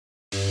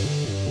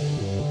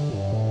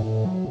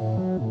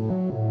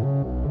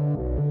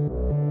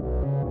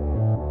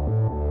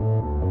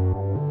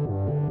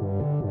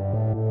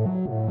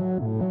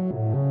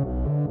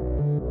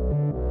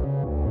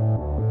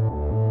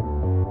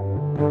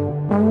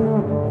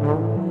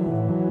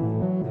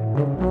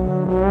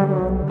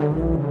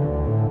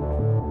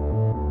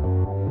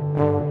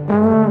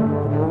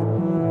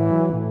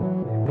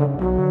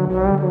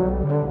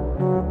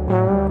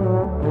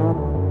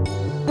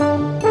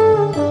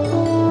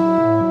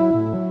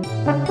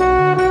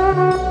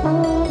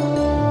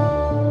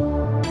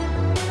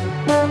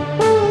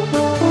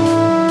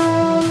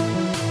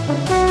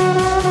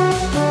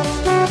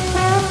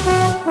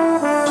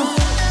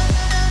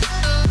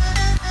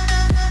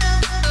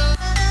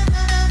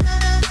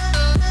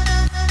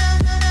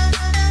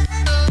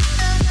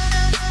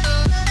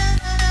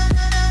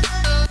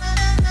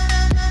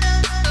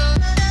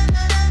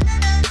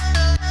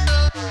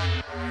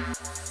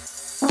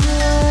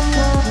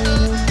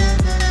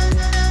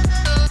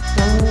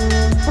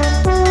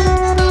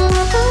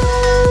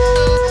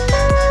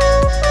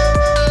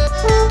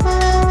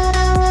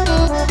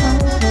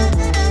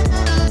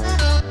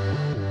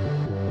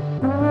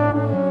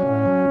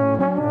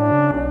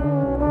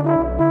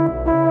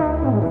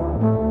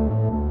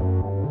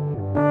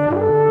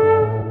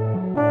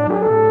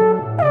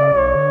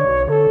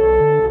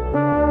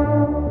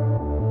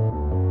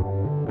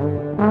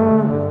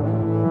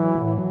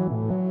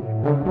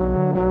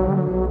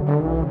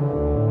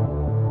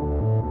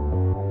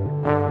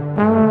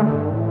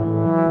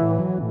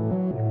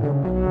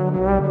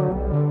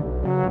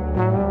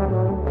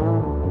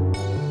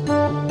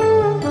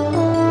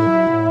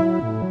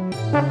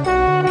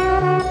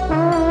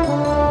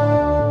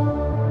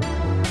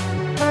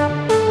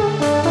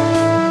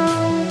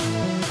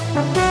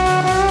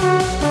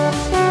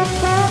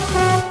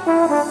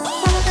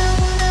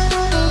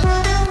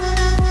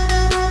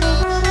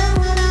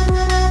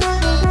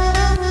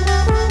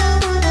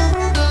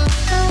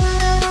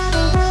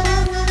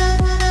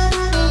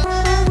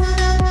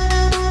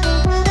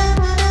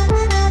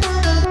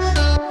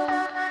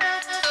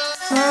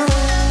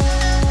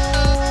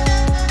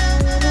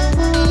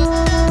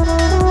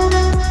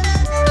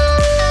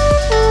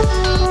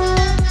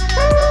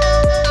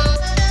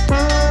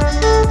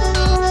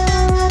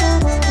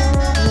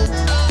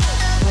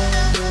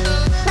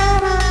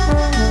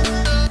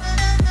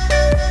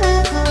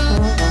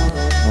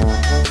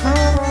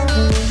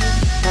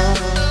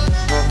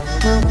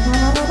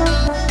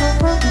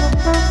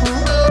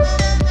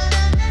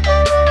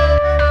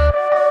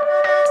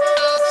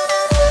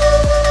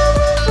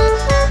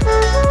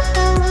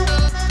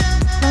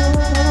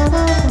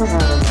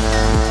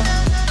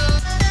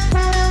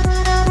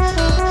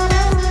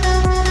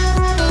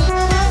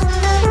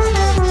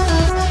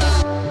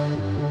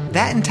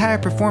that entire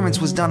performance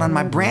was done on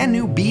my brand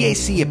new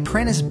BAC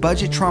Apprentice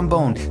Budget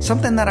Trombone,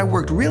 something that I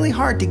worked really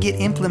hard to get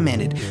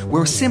implemented,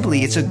 where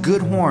simply it's a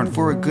good horn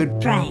for a good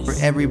price for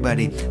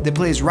everybody. That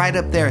plays right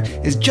up there,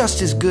 is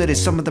just as good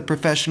as some of the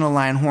professional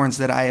line horns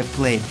that I have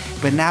played.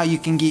 But now you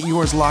can get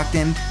yours locked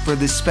in for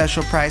this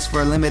special price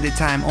for a limited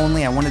time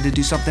only. I wanted to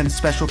do something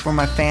special for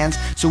my fans,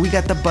 so we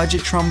got the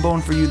budget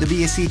trombone for you, the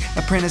BAC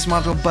Apprentice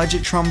Model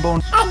Budget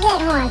Trombone. A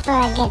good horn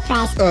for a good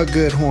price. A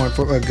good horn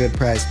for a good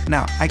price.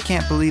 Now, I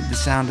can't believe the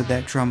sound of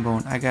that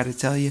trombone. I gotta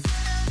tell you,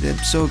 I'm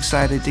so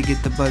excited to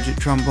get the budget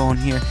trombone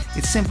here.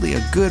 It's simply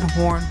a good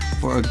horn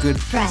for a good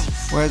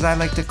price. Whereas I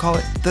like to call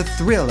it the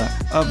Thriller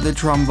of the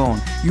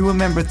trombone. You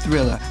remember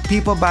Thriller.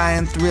 People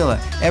buying Thriller.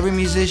 Every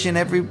musician,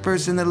 every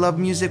person that loved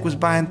music was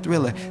buying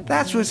Thriller.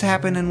 That's what's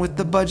happening with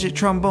the budget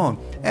trombone.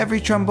 Every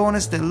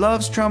trombonist that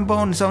loves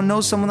trombone, so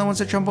knows someone that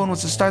wants a trombone,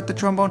 wants to start the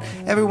trombone,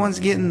 everyone's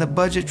getting the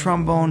budget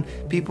trombone.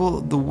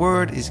 People, the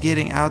word is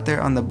getting out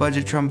there on the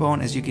budget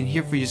trombone, as you can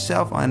hear for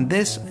yourself on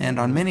this and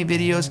on many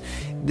videos.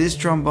 This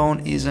trombone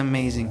is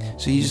amazing.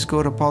 So you just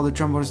go to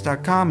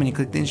paulthetrombonist.com and you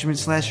click the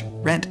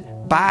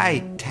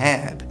instrument/rent/buy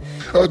tab.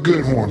 A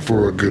good horn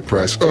for a good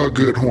price. A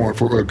good horn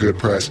for a good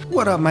price.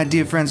 What up, my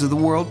dear friends of the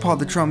world? Paul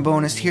the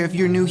Trombonist here. If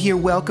you're new here,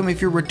 welcome.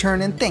 If you're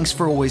returning, thanks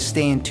for always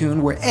staying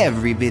tuned, where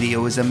every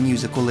video is a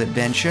musical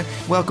adventure.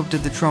 Welcome to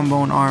the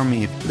Trombone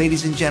Army.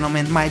 Ladies and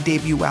gentlemen, my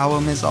debut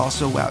album is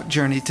also out,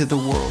 Journey to the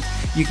World.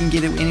 You can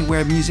get it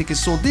anywhere music is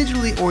sold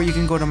digitally, or you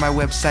can go to my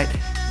website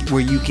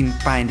where you can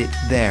find it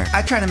there.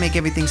 I try to make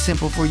everything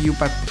simple for you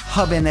by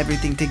hubbing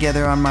everything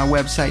together on my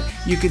website.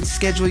 You can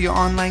schedule your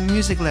online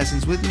music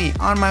lessons with me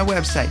on my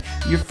website.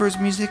 Your first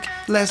music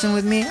lesson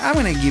with me, I'm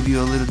gonna give you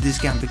a little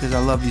discount because I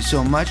love you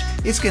so much.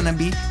 It's gonna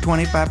be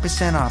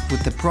 25% off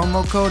with the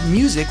promo code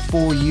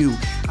MUSIC4YOU.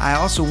 I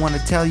also want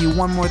to tell you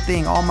one more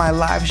thing. All my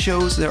live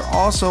shows, they're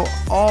also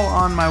all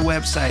on my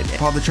website,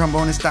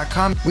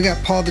 paulthetrombonist.com. We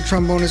got Paul the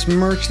Trombonist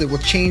merch that will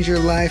change your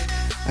life.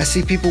 I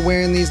see people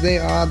wearing these. They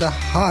are the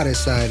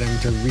hottest item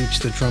to reach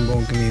the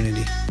trombone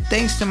community.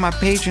 Thanks to my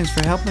patrons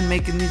for helping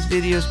making these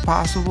videos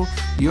possible.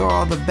 You're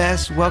all the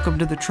best. Welcome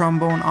to the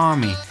Trombone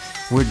Army,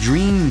 where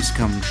dreams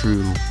come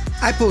true.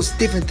 I post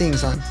different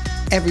things on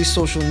every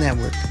social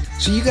network,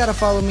 so you gotta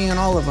follow me on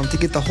all of them to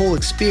get the whole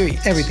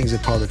experience. Everything's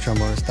at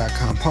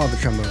paulthetrombonist.com,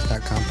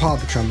 paulthetrombonist.com,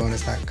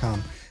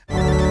 paulthetrombonist.com.